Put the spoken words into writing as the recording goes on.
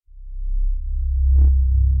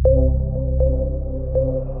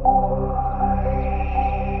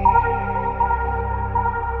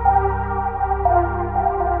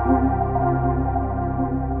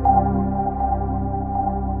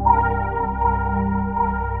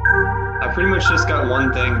I pretty much just got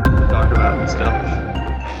one thing to talk about still.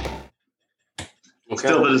 Okay.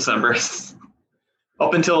 Still the Decemberists.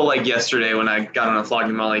 Up until like yesterday when I got on a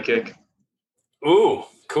flogging Molly kick. Ooh,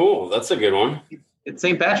 cool. That's a good one. It's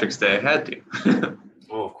St. Patrick's Day. I had to.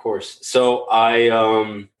 Oh, of course. So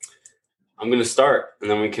I'm gonna start, and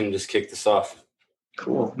then we can just kick this off.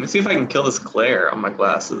 Cool. Let me see if I can kill this glare on my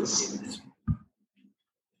glasses.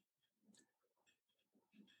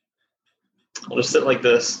 I'll just sit like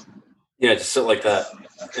this. Yeah, just sit like that,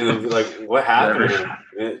 and then be like, "What happened?"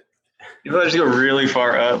 You know, I just go really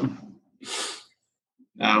far up.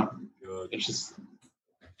 No, Good. it's just.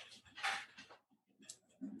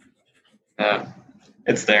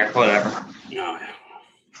 It's there. Whatever. No.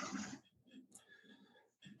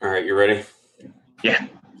 All right, you ready? Yeah.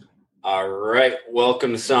 All right.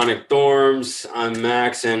 Welcome to Sonic Dorms. I'm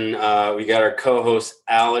Max, and we got our co-host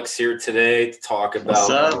Alex here today to talk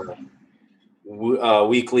about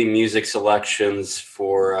weekly music selections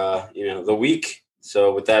for the week.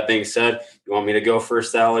 So, with that being said, you want me to go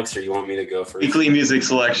first, Alex, or you want me to go first? Weekly music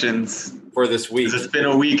selections For this week. It's been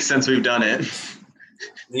a week since we've done it.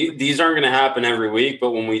 These aren't going to happen every week,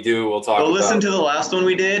 but when we do, we'll talk about. Listen to the last one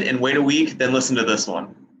we did and wait a week, then listen to this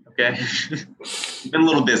one. Okay? Been a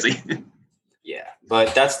little busy. Yeah,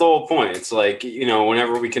 but that's the whole point. It's like,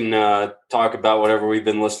 whenever we can talk about whatever we've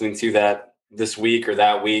been listening to this week or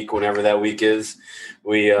that week, whenever that week is,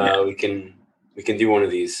 we can do one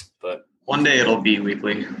of these. But one day it'll be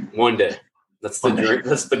weekly. One day. That's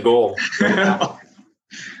the goal.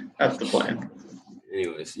 That's the plan.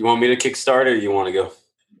 Anyways, you want me to kickstart or you want to go?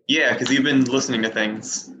 Yeah, because you've been listening to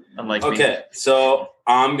things unlike me. Okay, so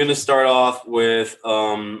I'm going to start off with,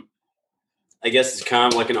 I guess it's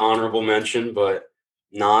kind of like an honorable mention, but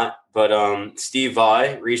not. But Steve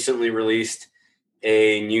Vai recently released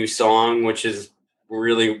a new song, which is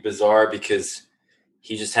really bizarre because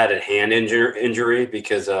he just had a hand injury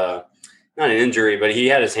because not an injury, but he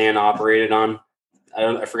had his hand operated on.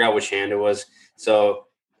 I forgot which hand it was. So,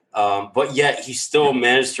 but yet he still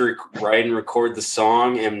managed to write and record the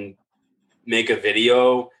song and make a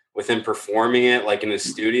video with him performing it like in his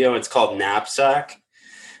studio. It's called Knapsack.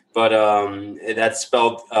 But that's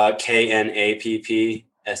spelled Knappsack.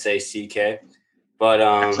 But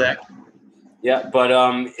yeah, but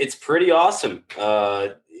it's pretty awesome.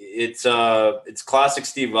 It's classic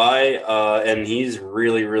Steve Vai, and he's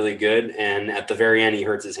really, really good. And at the very end, he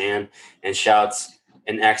hurts his hand and shouts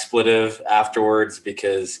an expletive afterwards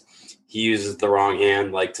because he uses the wrong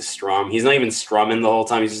hand like to strum. He's not even strumming the whole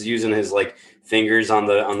time. He's just using his like fingers on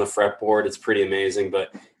the fretboard. It's pretty amazing,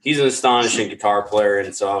 but he's an astonishing guitar player,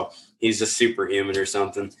 and so he's a superhuman or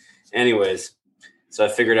something. Anyways, so I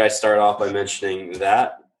figured I'd start off by mentioning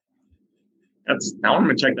that. Now I'm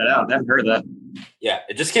going to check that out. I haven't heard of that. Yeah,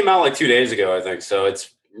 it just came out like 2 days ago, I think, so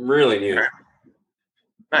it's really new.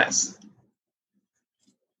 Nice.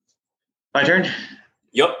 My turn?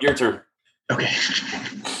 Yep, your turn. Okay.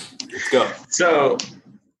 Let's go. So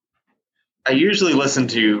I usually listen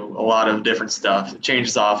to a lot of different stuff. It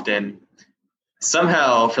changes often.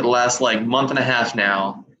 Somehow, for the last month and a half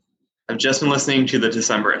now, I've just been listening to the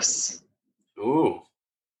Decemberists. Ooh.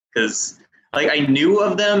 Because I knew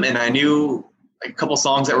of them, and I knew a couple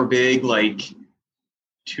songs that were big, like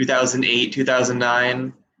 2008, 2009.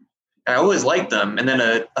 And I always liked them. And then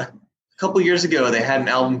a couple years ago, they had an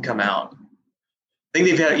album come out. I think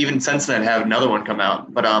they've had, even since then, have another one come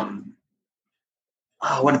out. But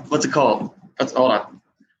what's it called? Hold on.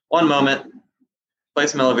 One moment. Play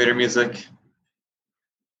some elevator music.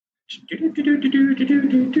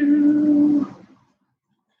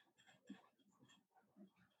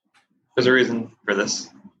 There's a reason for this.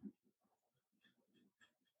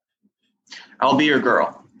 I'll Be Your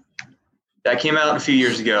Girl. That came out a few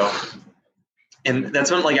years ago. And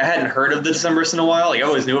that's when I hadn't heard of the Decemberists in a while. I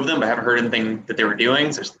always knew of them, but I haven't heard anything that they were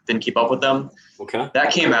doing, so I just didn't keep up with them. Okay.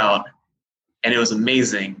 That came out, and it was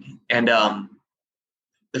amazing. And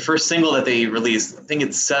the first single that they released, I think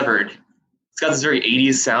it's Severed. It's got this very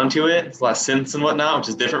 80s sound to it. It's a lot of synths and whatnot, which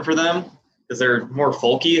is different for them because they're more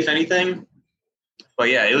folky, if anything. But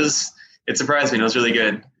yeah, it surprised me. It was really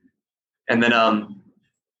good. And then,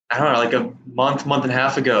 I don't know, like a month and a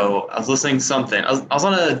half ago, I was listening to something. I was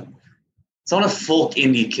on a folk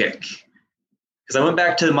indie kick because I went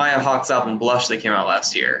back to Maya Hawke's album Blush that came out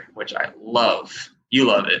last year, which I love. You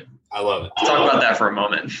love it. I love it. Let's talk about that for a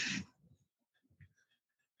moment.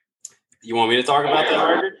 You want me to talk about that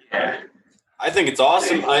record? Yeah. I think it's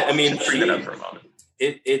awesome. I mean, bring that up for a moment.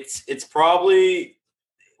 It's probably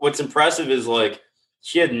what's impressive is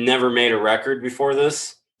she had never made a record before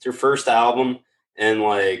this. It's her first album, and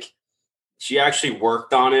she actually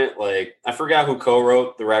worked on it. Like, I forgot who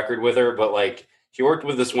co-wrote the record with her, but like she worked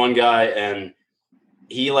with this one guy and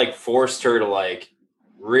he like forced her to like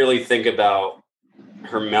really think about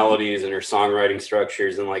her melodies and her songwriting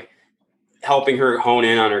structures and like helping her hone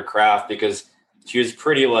in on her craft because she was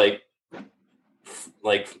pretty like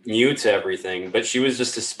new to everything, but she was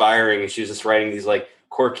just aspiring and she was just writing these like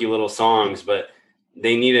quirky little songs, but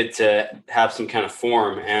they needed to have some kind of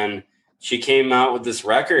form. And she came out with this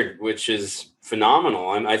record, which is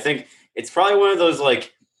phenomenal. And I think it's probably one of those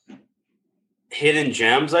like hidden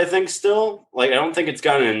gems. I think still, like, I don't think it's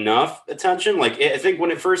gotten enough attention. Like, I think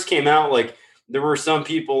when it first came out, like there were some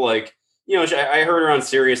people like, you know, I heard her on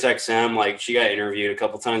Sirius XM, like she got interviewed a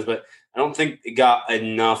couple times, but I don't think it got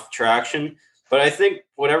enough traction. But I think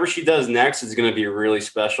whatever she does next is going to be really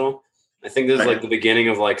special. I think this is like the beginning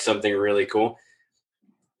of like something really cool.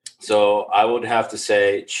 So I would have to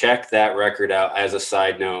say, check that record out as a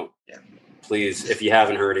side note, please, if you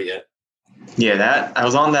haven't heard it yet. Yeah, I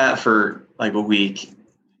was on that for like a week.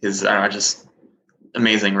 Is just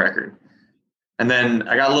amazing record. And then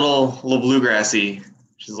I got a little bluegrassy,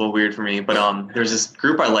 which is a little weird for me. But there's this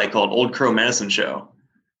group I like called Old Crow Medicine Show.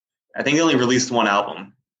 I think they only released one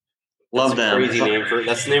album. Love them. Crazy name for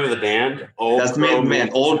that's the name of the band. That's the name of the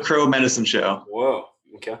band. Old Crow Medicine Show. Whoa.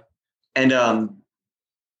 Okay. And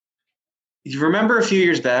you remember a few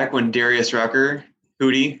years back when Darius Rucker,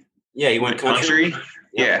 Hootie? Yeah, he went country. Yep.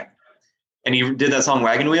 Yeah. And he did that song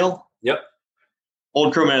Wagon Wheel? Yep.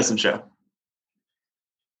 Old Crow Medicine Show.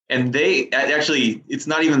 And they actually, it's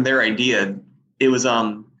not even their idea. It was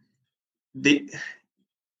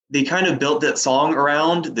they kind of built that song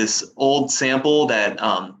around this old sample that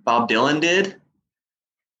Bob Dylan did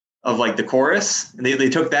of like the chorus. And they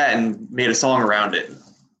took that and made a song around it.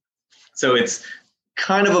 So it's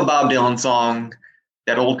kind of a Bob Dylan song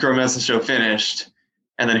that Old Crow Medicine Show finished,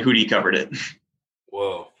 and then Hootie covered it.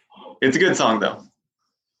 Whoa. It's a good song though.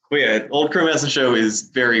 But yeah, Old Crow Medicine Show is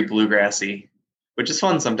very bluegrassy, which is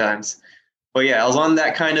fun sometimes. But yeah, I was on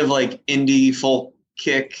that kind of like indie folk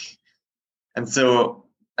kick. And so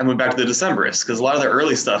I went back to the Decemberists because a lot of their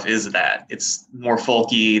early stuff is that. It's more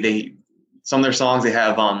folky. Some of their songs, they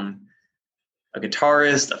have a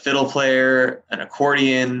guitarist, a fiddle player, an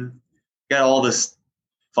accordion, got all this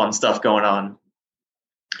fun stuff going on.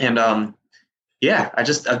 And I've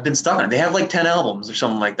been stuck on it. They have like 10 albums or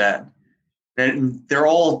something like that. And they're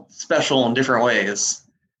all special in different ways.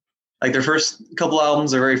 Like their first couple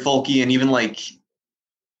albums are very folky and even like,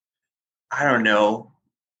 I don't know,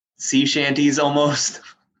 sea shanties almost.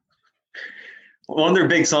 One of their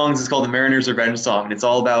big songs is called the Mariner's Revenge Song. And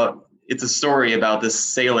it's a story about this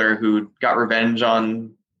sailor who got revenge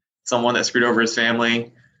on someone that screwed over his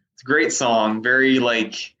family. It's a great song, very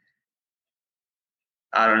like,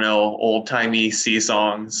 I don't know, old-timey sea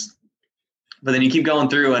songs. But then you keep going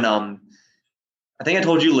through and I think I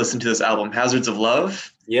told you to listen to this album, Hazards of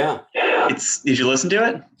Love. Yeah. Did you listen to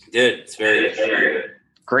it? I did. It's very good.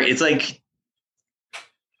 Great. It's like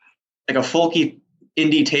a folky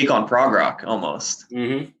indie take on prog rock almost.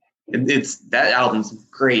 Mm-hmm. It's that album's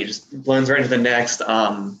great. Just blends right into the next.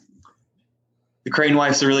 The Crane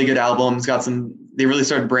Wife's a really good album. It's got they really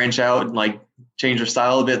started to branch out and like change their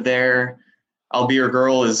style a bit there. I'll Be Your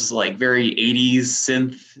Girl is like very 80s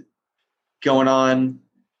synth going on.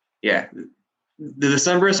 Yeah. The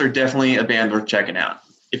Decemberists are definitely a band worth checking out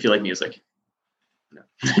if you like music.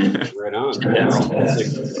 Right on.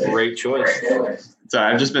 That's a great choice. So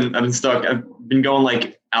I've been stuck. I've been going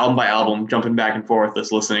like album by album, jumping back and forth,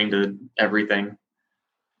 just listening to everything.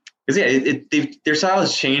 Because their style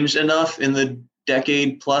has changed enough in the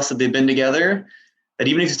decade plus that they've been together that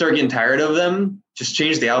even if you start getting tired of them, just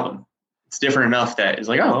change the album. It's different enough that it's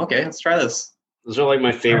like, oh, okay, let's try this. Those are like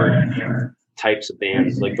my favorite types of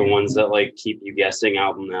bands, like the ones that like keep you guessing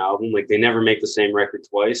album to album. Like they never make the same record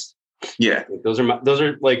twice. Yeah, like, those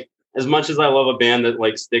are like, as much as I love a band that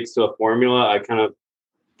like sticks to a formula, I kind of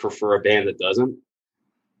prefer a band that doesn't.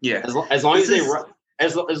 Yeah, as long as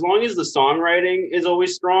as long as the songwriting is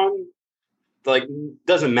always strong, like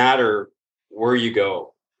doesn't matter where you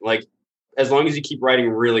go. Like as long as you keep writing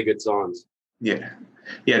really good songs. Yeah,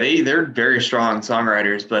 they're very strong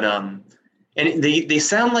songwriters, but and they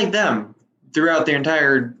sound like them throughout their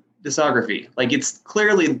entire discography. Like it's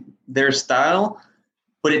clearly their style,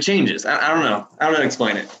 but it changes. I don't know. I don't know how to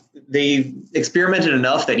explain it. They experimented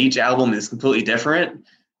enough that each album is completely different,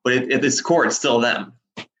 but at its core, it's still them.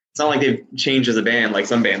 It's not like they've changed as a band like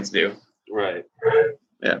some bands do. Right.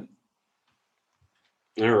 Yeah.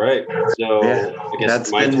 All right. So I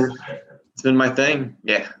guess it's been my thing.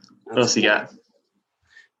 Yeah. What else you got?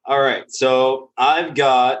 All right. So I've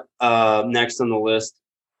got next on the list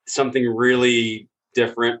something really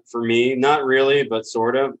different for me. Not really, but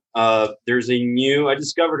sort of. I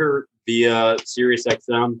discovered her via Sirius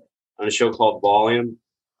XM on a show called Volume,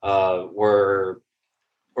 not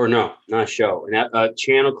a show, a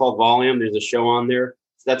channel called Volume. There's a show on there.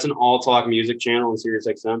 That's an all talk music channel on Sirius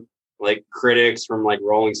XM. Like critics from like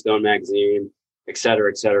Rolling Stone magazine, et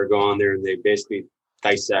cetera, go on there, and they basically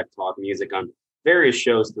dissect talk music on various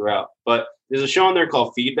shows throughout. But there's a show on there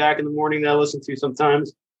called Feedback in the Morning that I listen to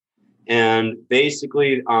sometimes. And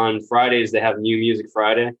basically on Fridays, they have New Music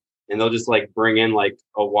Friday, and they'll just like bring in like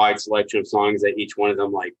a wide selection of songs that each one of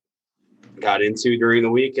them like got into during the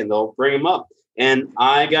week, and they'll bring them up. And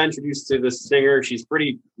I got introduced to this singer. She's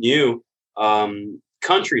pretty new,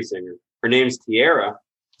 country singer. Her name's Tiara.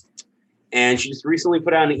 And she just recently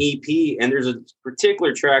put out an EP, and there's a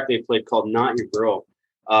particular track they played called Not Your Girl.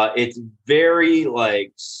 It's very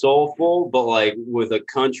like soulful, but like with a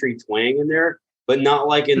country twang in there, but not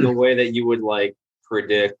like in the way that you would like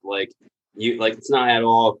predict. Like it's not at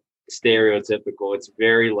all stereotypical. It's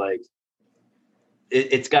very like,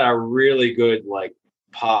 it's got a really good like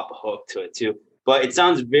pop hook to it too. But it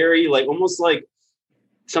sounds very like almost like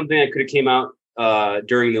something that could have came out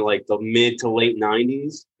during the mid to late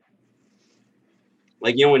 90s.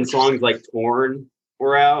 Like, you know, when songs like Torn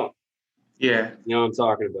were out? Yeah. You know what I'm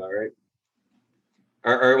talking about, right?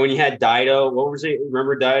 Or when you had Dido, what was it?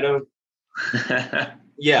 Remember Dido?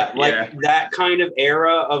 Yeah, like that kind of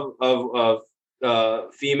era of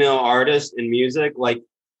female artists in music. Like,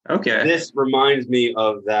 okay, this reminds me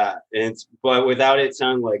of that. And but without it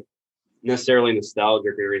sounding like necessarily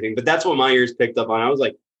nostalgic or anything. But that's what my ears picked up on. I was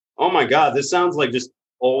like, oh my God, this sounds like just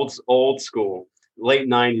old school. Late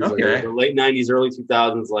 90s, okay. Late 90s, early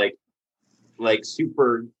 2000s, like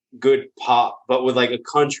super good pop, but with like a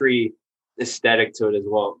country aesthetic to it as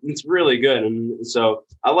well. It's really good. And so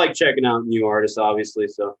I like checking out new artists, obviously.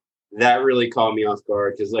 So that really caught me off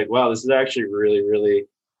guard because like, wow, this is actually really, really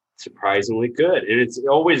surprisingly good. And it's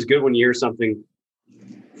always good when you hear something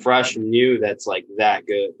fresh and new that's like that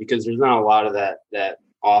good, because there's not a lot of that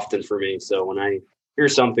often for me. So when I hear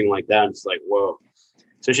something like that, it's like, whoa.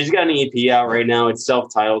 So she's got an EP out right now. It's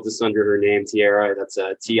self-titled, just under her name, Tiara. That's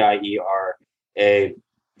a Tiera.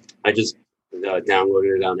 I just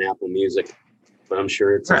downloaded it on Apple Music, but I'm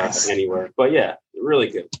sure it's anywhere. But yeah, really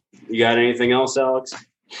good. You got anything else, Alex?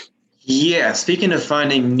 Yeah, speaking of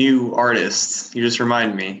finding new artists, you just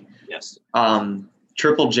remind me. Yes.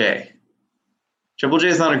 Triple J. Triple J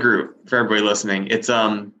is not a group for everybody listening. It's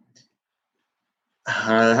how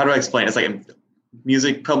do I explain? It's like a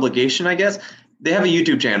music publication, I guess. They have a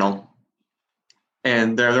YouTube channel,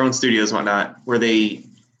 and they're their own studios and whatnot, where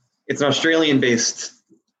it's an Australian-based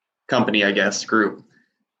company, I guess, group.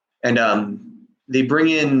 And they bring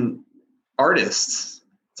in artists,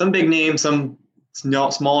 some big names, some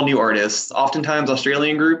small new artists, oftentimes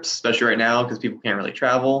Australian groups, especially right now because people can't really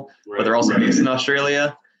travel, but they're also based in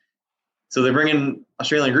Australia. So they bring in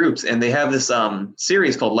Australian groups, and they have this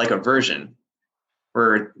series called Like a Version,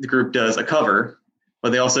 where the group does a cover,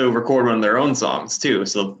 but they also record one of their own songs too.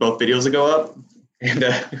 So both videos will go up. And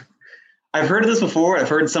I've heard of this before. I've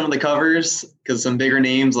heard some of the covers because some bigger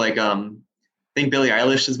names like I think Billie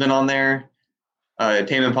Eilish has been on there.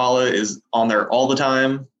 Tame Impala is on there all the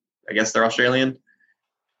time. I guess they're Australian.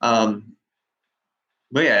 But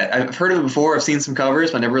yeah, I've heard of it before. I've seen some covers,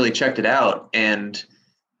 but I never really checked it out. And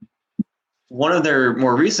one of their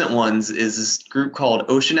more recent ones is this group called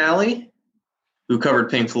Ocean Alley, who covered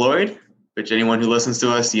Pink Floyd, which anyone who listens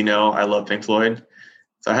to us, you know I love Pink Floyd.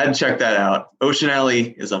 So I had to check that out. Ocean Alley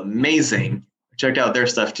is amazing. I checked out their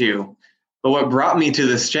stuff too. But what brought me to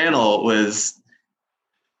this channel was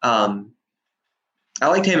I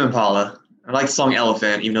like Tame Impala. I like the song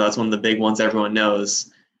Elephant, even though that's one of the big ones everyone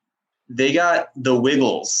knows. They got the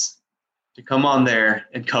Wiggles to come on there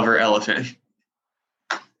and cover Elephant.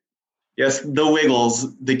 Yes, the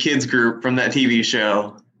Wiggles, the kids group from that TV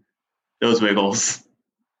show. Those Wiggles.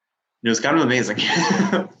 It was kind of amazing.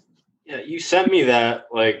 Yeah, you sent me that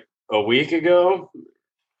like a week ago.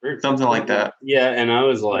 Something like that. Yeah, and I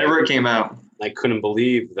was like, whenever it came out, I couldn't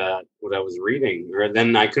believe that what I was reading, or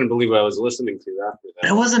then I couldn't believe what I was listening to after that.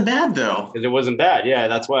 It wasn't bad though. Because it wasn't bad. Yeah,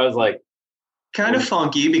 that's why I was like, kind of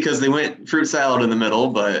funky because they went fruit salad in the middle,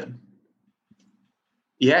 but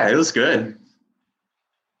yeah, it was good.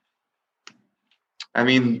 I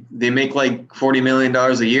mean, they make like $40 million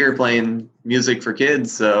a year playing music for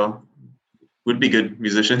kids, so would be good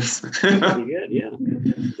musicians. Pretty good, yeah.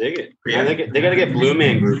 Dig it. Yeah. They got to get Blue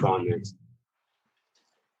Man Group on next.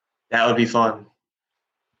 That would be fun.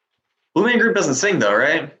 Blue Man Group doesn't sing though,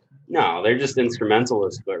 right? No, they're just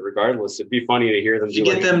instrumentalists. But regardless, it'd be funny to hear them. You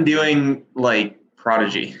get them doing like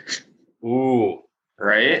Prodigy. Ooh,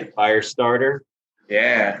 Right? Firestarter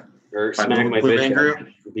Yeah. or By Smack the My Blue Bitch Man Up Group.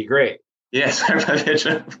 would be great. Yes, by my bitch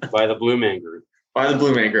up. By the Blue Man Group. By the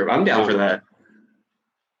Blue Man Group. I'm down for that.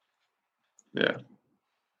 Yeah.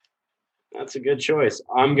 That's a good choice.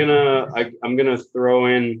 I'm gonna throw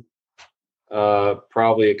in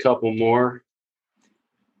probably a couple more.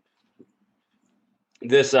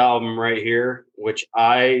 This album right here, which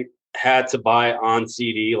I had to buy on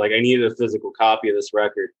CD, like I needed a physical copy of this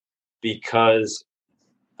record because,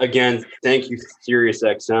 again, thank you Sirius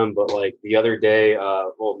XM, but like the other day,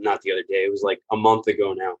 well, not the other day, it was like a month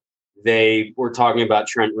ago now. They were talking about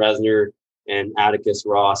Trent Reznor and Atticus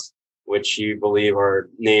Ross, which you believe are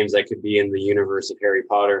names that could be in the universe of Harry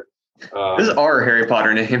Potter. These are Harry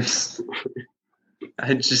Potter names.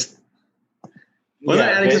 I just wasn't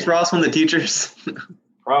Atticus Ross one of the teachers?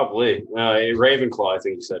 Probably Ravenclaw, I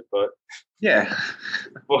think you said, but yeah.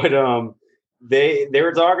 But they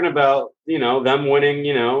were talking about them winning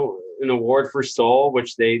an award for Soul,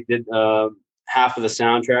 which they did half of the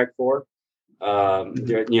soundtrack for.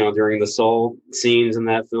 During the Soul scenes in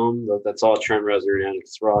that film, that's all Trent Reznor and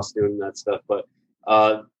Atticus Ross doing that stuff. But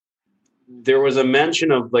there was a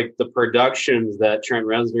mention of like the productions that Trent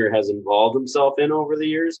Reznor has involved himself in over the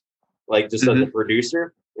years, like just as a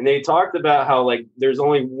producer. And they talked about how like there's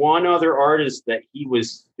only one other artist that he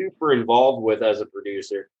was super involved with as a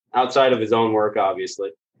producer outside of his own work,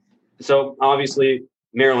 obviously. So obviously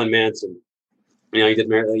Marilyn Manson, he did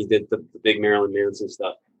the big Marilyn Manson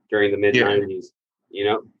stuff during the mid 90s,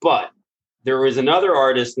 but there was another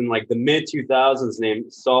artist in like the mid 2000s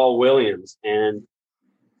named Saul Williams, and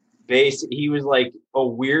he was like a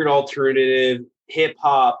weird alternative hip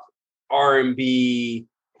hop R&B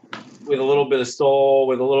with a little bit of soul,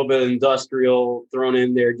 with a little bit of industrial thrown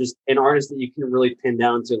in there, just an artist that you can really pin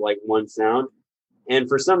down to like one sound. And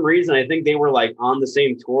for some reason, I think they were like on the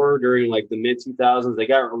same tour during like the mid 2000s. They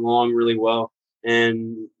got along really well.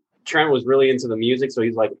 And Trent was really into the music. So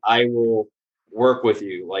he's like, I will work with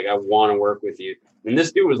you. Like, I want to work with you. And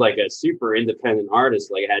this dude was like a super independent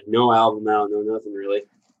artist, like had no album out, no nothing really,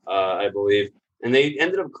 I believe. And they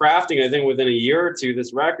ended up crafting, I think within a year or two,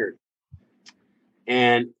 this record.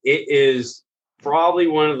 And it is probably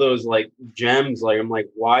one of those like gems. Like, I'm like,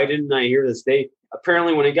 why didn't I hear this?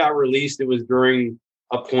 Apparently when it got released, it was during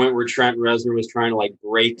a point where Trent Reznor was trying to like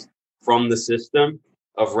break from the system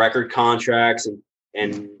of record contracts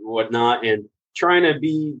and whatnot, and trying to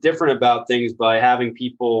be different about things by having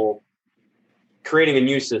people creating a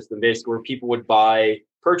new system, basically, where people would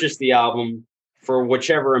purchase the album for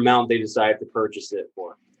whichever amount they decided to purchase it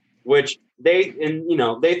for, which they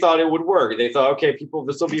thought it would work. They thought, okay,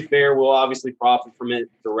 this will be fair. We'll obviously profit from it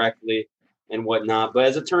directly and whatnot. But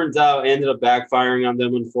as it turns out, it ended up backfiring on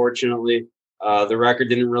them, unfortunately. The record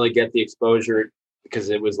didn't really get the exposure because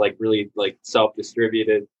it was like really like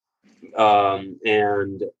self-distributed.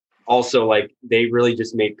 And also like they really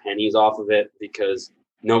just made pennies off of it because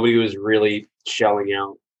nobody was really shelling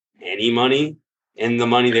out any money. And the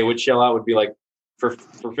money they would shell out would be like, for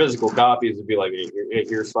physical copies, would be like,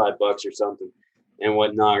 here's $5 or something and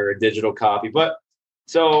whatnot, or a digital copy. But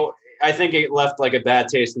so I think it left like a bad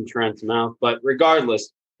taste in Trent's mouth. But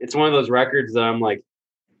regardless, it's one of those records that I'm like,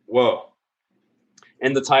 whoa.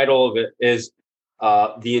 And the title of it is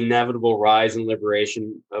The Inevitable Rise and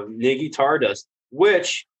Liberation of Ziggy Stardust,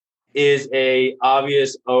 which is a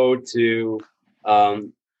obvious ode to,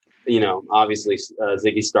 obviously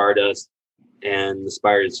Ziggy Stardust and the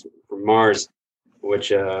Spiders from Mars,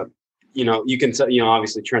 which, you can tell,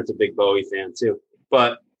 obviously Trent's a big Bowie fan too.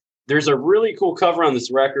 But there's a really cool cover on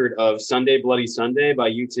this record of Sunday Bloody Sunday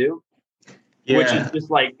by U2, which is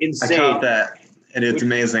just like insane. I caught that, and it's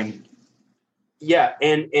amazing. Yeah,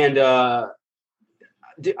 and I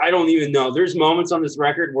don't even know. There's moments on this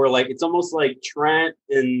record where like it's almost like Trent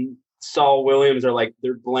and Saul Williams are like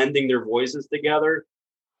they're blending their voices together,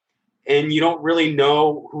 and you don't really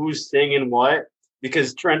know who's singing what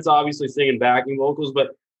because Trent's obviously singing backing vocals,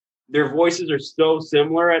 but their voices are so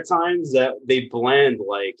similar at times that they blend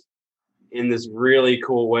like in this really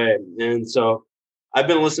cool way. And so I've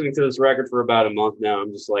been listening to this record for about a month now.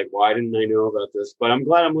 I'm just like, why didn't I know about this? But I'm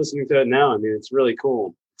glad I'm listening to it now. I mean, it's really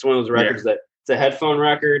cool. It's one of those records that it's a headphone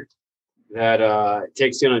record that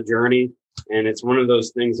takes you on a journey. And it's one of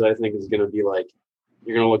those things that I think is going to be like,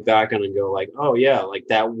 you're going to look back on and go like, oh yeah, like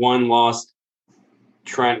that one lost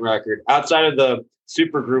Trent record outside of the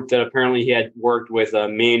super group that apparently he had worked with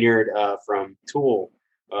Maynard from Tool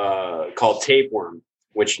called Tapeworm,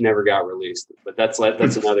 which never got released. But that's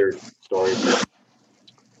another story.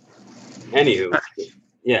 Anywho,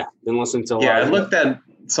 yeah, been listening to a lot. Yeah, I looked that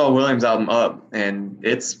Saul Williams album up, and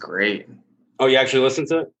it's great. Oh, you actually listened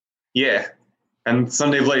to it? Yeah. And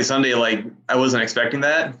Sunday Bloody Sunday, like, I wasn't expecting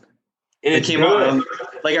that. And it came on,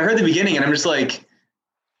 like, I heard the beginning, and I'm just like,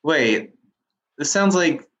 wait, this sounds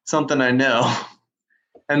like something I know.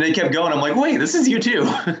 And they kept going. I'm like, wait, this is U2.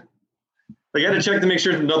 Like, I had to check to make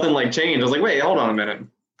sure nothing, like, changed. I was like, wait, hold on a minute.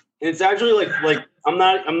 It's actually like I'm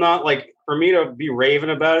not like, for me to be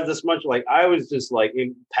raving about it this much, like I was just like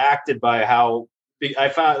impacted by how big I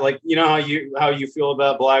found, like, you know how you feel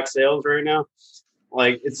about Black Sails right now?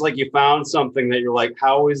 Like, it's like you found something that you're like,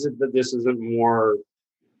 how is it that this isn't more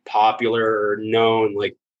popular or known?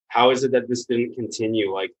 Like, how is it that this didn't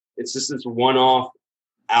continue? Like, it's just this one-off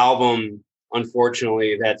album,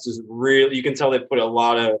 unfortunately, that's just really, you can tell they put a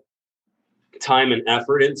lot of time and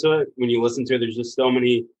effort into it. When you listen to it, there's just so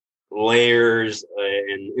many layers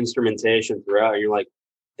and instrumentation throughout. You're like,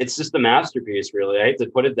 it's just a masterpiece, really. I hate to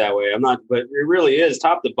put it that way. I'm not, but it really is,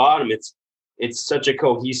 top to bottom. It's such a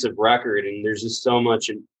cohesive record, and there's just so much.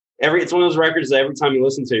 And it's one of those records that every time you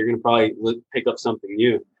listen to it, you're going to probably pick up something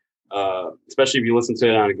new, especially if you listen to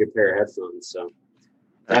it on a good pair of headphones. So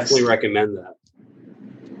definitely recommend that.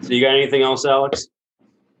 So you got anything else, Alex?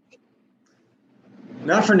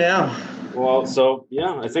 Not for now. Well, so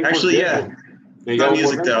yeah, I think actually, yeah. Not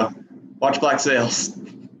music though. Watch Black Sails.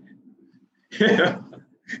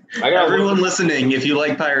 Everyone listening, if you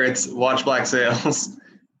like pirates, watch Black Sails.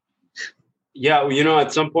 Yeah, well, you know,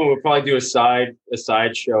 at some point we'll probably do a side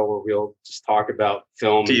show where we'll just talk about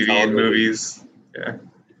film, TV, and movies. Yeah.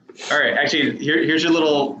 All right. Actually, here's your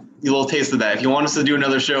little taste of that. If you want us to do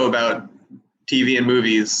another show about TV and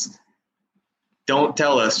movies, don't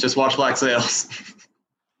tell us. Just watch Black Sails.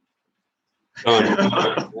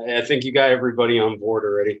 I think you got everybody on board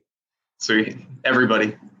already. Sweet.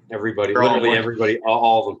 Everybody. Literally everybody,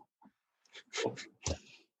 all of them.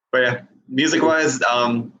 But yeah, music-wise,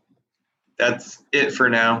 that's it for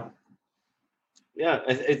now. Yeah,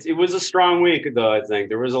 it was a strong week, though, I think.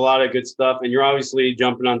 There was a lot of good stuff, and you're obviously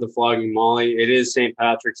jumping onto Flogging Molly. It is St.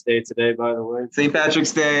 Patrick's Day today, by the way. St.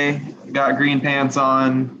 Patrick's Day. Got green pants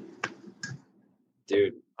on.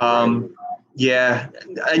 Dude. Yeah,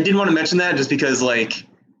 I did want to mention that just because, like,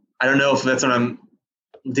 I don't know if that's what I'm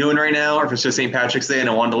doing right now or if it's just St. Patrick's Day and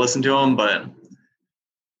I wanted to listen to them, but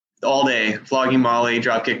all day, Flogging Molly,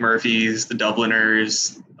 Dropkick Murphys, the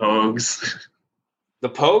Dubliners, Pogues. The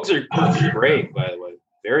Pogues are great, by the way.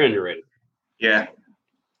 Very underrated. Yeah.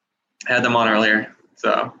 I had them on earlier,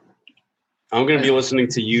 so. I'm going to be listening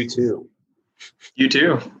to U2.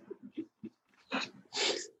 U2.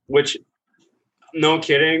 Which, no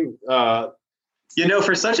kidding. You know,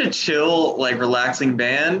 for such a chill, like, relaxing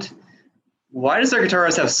band, why does their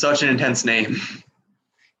guitarist have such an intense name?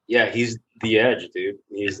 Yeah, he's the Edge, dude.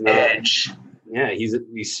 He's not Edge. Yeah, he's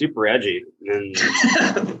super edgy. And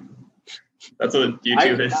that's what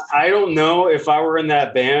U2 is. I don't know if I were in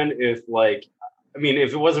that band, if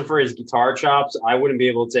it wasn't for his guitar chops, I wouldn't be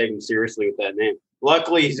able to take him seriously with that name.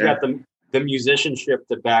 Luckily, he's got the musicianship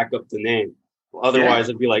to back up the name. Otherwise,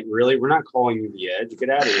 I'd be like, really? We're not calling you the Edge. Get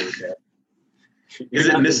out of here with that. Is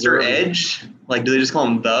it Mr. Edge? Like, do they just call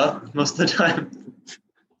him the most of the time?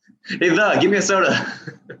 Hey, give me a soda.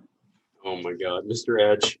 Oh my God, Mr.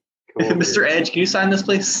 Edge. Mr. Edge, can you sign this,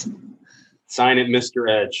 please? Sign it, Mr.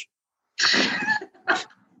 Edge.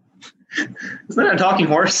 Isn't that a talking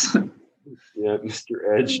horse? Yeah,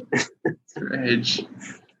 Mr. Edge. Mr. Edge. And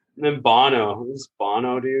then Bono. Who's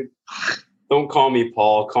Bono, dude? Don't call me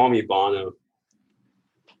Paul. Call me Bono.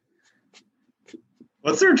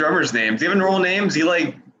 What's their drummer's name? Do you have a normal name? Is he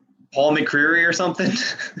like Paul McCreary or something?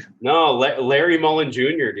 No, Larry Mullen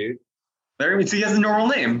Jr., dude. Larry, so he has a normal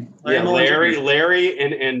name. Larry,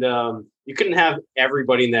 and you couldn't have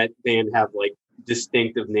everybody in that band have like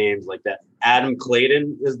distinctive names like that. Adam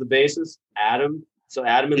Clayton is the bassist. Adam. So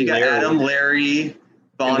Adam and Larry. Adam, Larry,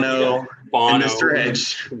 Bono, and Mr.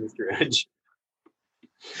 Edge. Mr. Edge.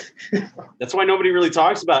 That's why nobody really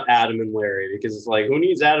talks about Adam and Larry, because it's like, who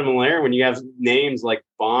needs Adam and Larry when you have names like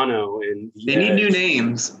Bono and They need new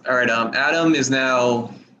names. All right, Adam is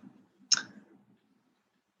now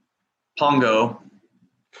Pongo,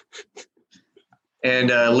 and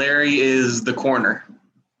Larry is the corner.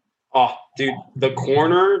 Oh, dude, the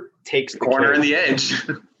corner takes the corner and the edge.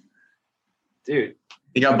 Dude,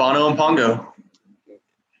 you got Bono and Pongo.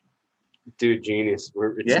 Dude, genius.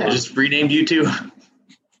 Just renamed U2.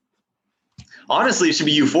 Honestly, it should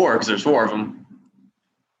be U4 because there's 4 of them.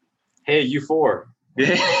 Hey, U4.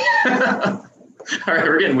 Yeah. All right,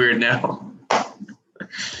 we're getting weird now.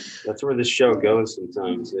 That's where this show goes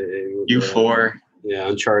sometimes. U4.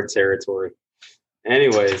 Uncharted territory.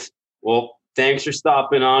 Anyways, well, thanks for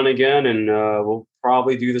stopping on again, and we'll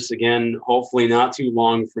probably do this again, hopefully not too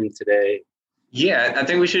long from today. Yeah, I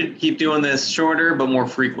think we should keep doing this shorter but more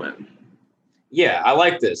frequent. Yeah, I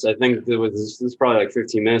like this. I think this is probably like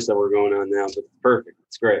 15 minutes that we're going on now, but it's perfect.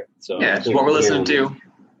 It's great. So Yeah, it's what we're listening to.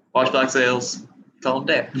 Watch Black Sails. Call it a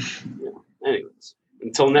day. Yeah. Anyways,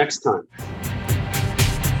 until next time.